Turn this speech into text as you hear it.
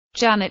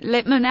Janet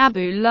Lippman.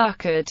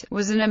 Abu-Lughod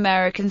was an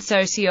American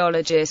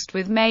sociologist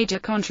with major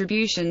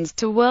contributions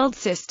to world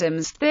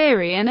systems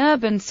theory and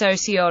urban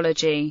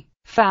sociology.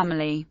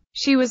 Family.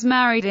 She was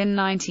married in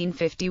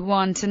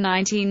 1951 to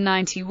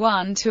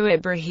 1991 to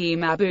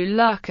Ibrahim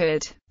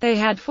Abu-Lughod. They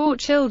had 4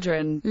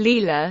 children: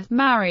 Leila,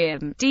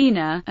 Mariam,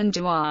 Dina, and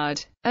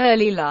Jawad.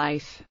 Early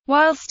life.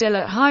 While still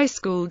at high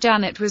school,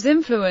 Janet was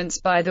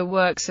influenced by the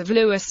works of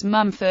Lewis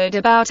Mumford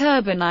about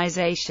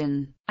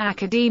urbanization.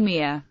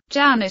 Academia.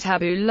 Janet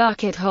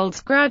Abu-Lughod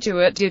holds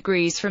graduate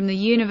degrees from the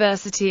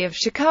University of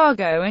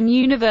Chicago and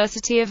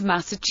University of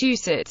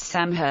Massachusetts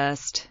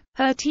Amherst.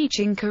 Her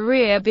teaching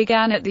career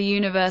began at the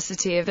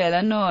University of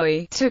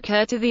Illinois, took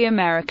her to the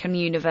American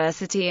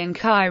University in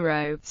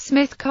Cairo,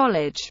 Smith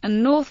College,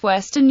 and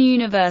Northwestern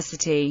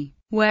University,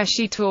 where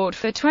she taught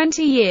for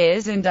 20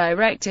 years and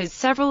directed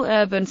several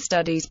urban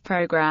studies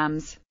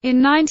programs.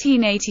 In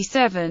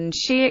 1987,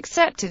 she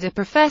accepted a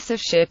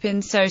professorship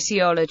in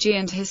sociology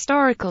and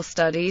historical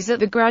studies at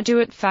the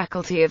graduate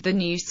faculty of the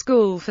New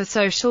School for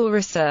Social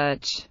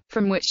Research,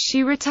 from which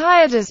she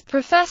retired as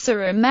professor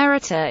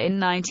emerita in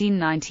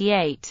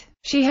 1998.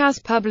 She has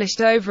published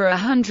over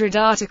 100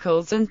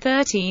 articles and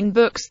 13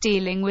 books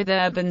dealing with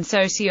urban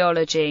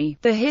sociology,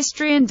 the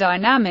history and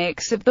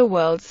dynamics of the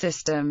world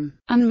system,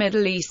 and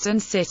Middle Eastern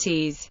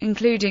cities,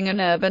 including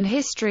an urban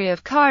history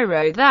of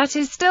Cairo that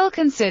is still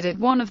considered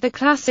one of the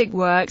classic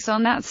works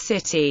on that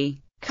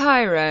city.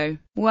 Cairo.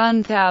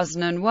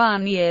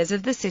 1001 Years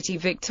of the City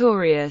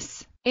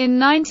Victorious. In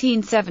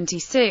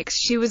 1976,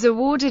 she was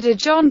awarded a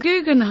John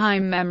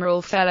Guggenheim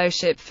Memorial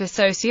Fellowship for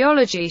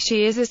Sociology.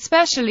 She is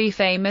especially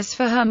famous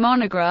for her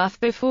monograph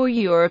Before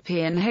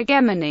European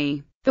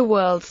Hegemony, The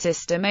World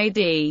System AD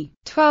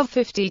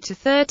 1250 to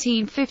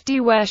 1350,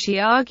 where she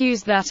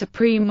argues that a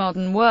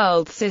pre-modern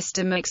world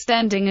system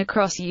extending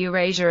across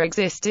Eurasia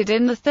existed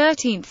in the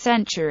 13th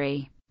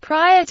century,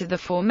 prior to the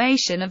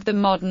formation of the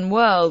modern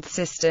world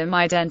system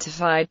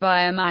identified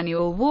by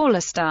Emanuel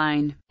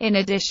Wallerstein. In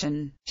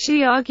addition,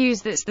 she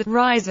argues that the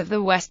rise of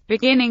the West,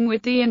 beginning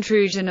with the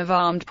intrusion of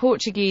armed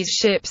Portuguese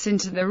ships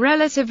into the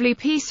relatively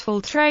peaceful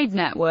trade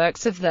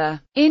networks of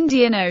the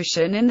Indian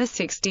Ocean in the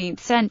 16th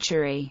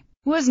century,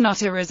 was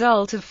not a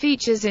result of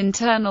features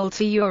internal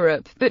to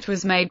Europe, but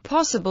was made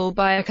possible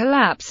by a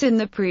collapse in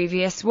the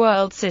previous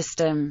world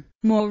system.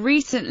 More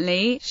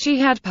recently, she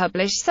had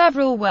published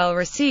several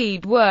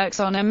well-received works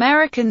on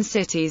American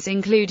cities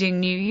including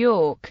New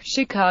York,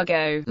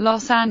 Chicago,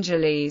 Los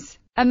Angeles,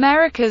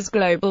 America's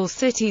Global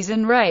Cities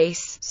and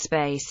Race,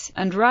 Space,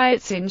 and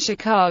Riots in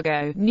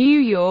Chicago, New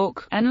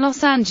York, and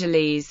Los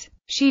Angeles.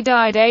 She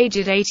died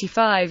aged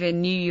 85 in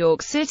New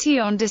York City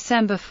on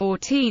December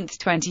 14,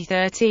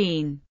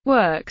 2013.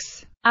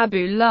 Works.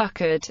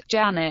 Abu-Lughod,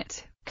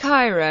 Janet.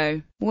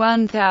 Cairo.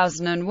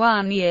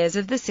 1001 Years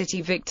of the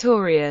City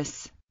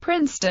Victorious.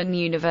 Princeton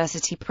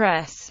University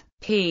Press.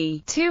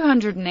 p.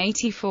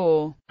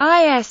 284.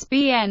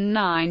 ISBN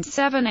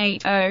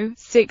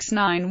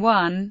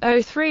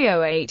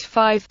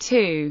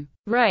 978-0-691-03085-2.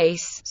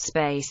 Race,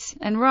 Space,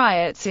 and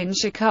Riots in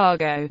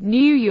Chicago,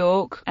 New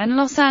York, and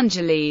Los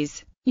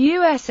Angeles,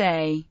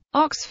 USA.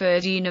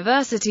 Oxford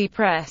University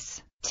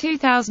Press.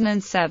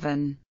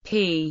 2007.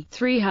 p.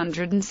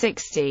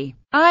 360.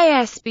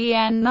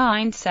 ISBN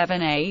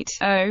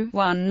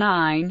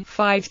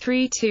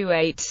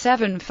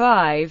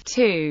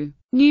 978-0-19-532875-2.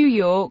 New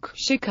York,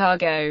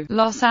 Chicago,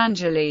 Los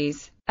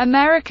Angeles,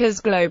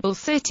 America's Global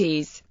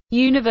Cities.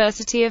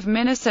 University of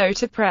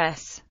Minnesota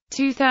Press.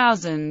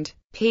 2000.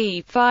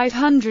 p.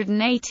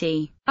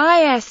 580.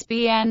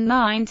 ISBN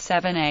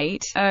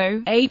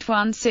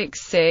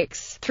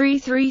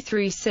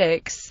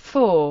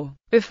 978-0-8166-3336-4.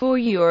 Before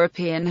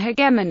European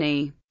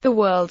Hegemony, The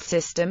World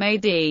System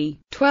AD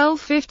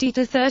 1250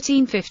 to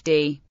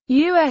 1350.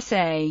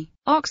 USA.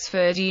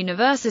 Oxford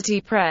University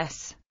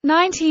Press.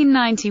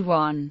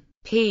 1991.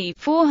 p.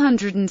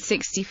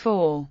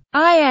 464.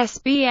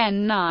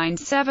 ISBN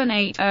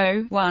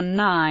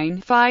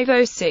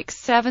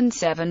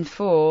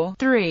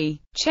 978-0-19-506774-3.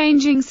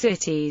 Changing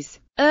Cities.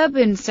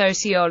 Urban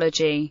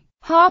Sociology.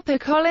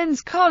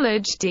 HarperCollins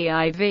College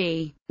Div.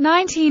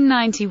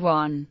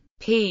 1991.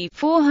 p.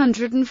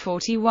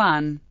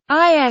 441.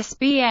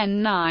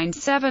 ISBN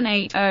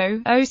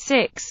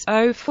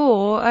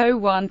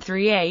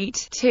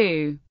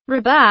 978-0-06-040138-2.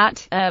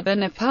 Rabat,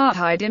 Urban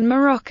Apartheid in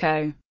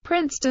Morocco.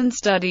 Princeton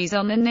Studies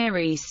on the Near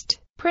East.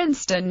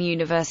 Princeton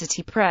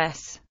University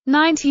Press.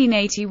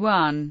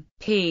 1981.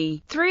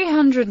 p.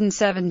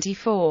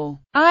 374.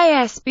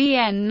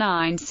 ISBN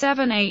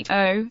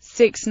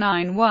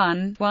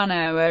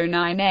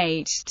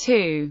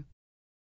 978-0-691-10098-2.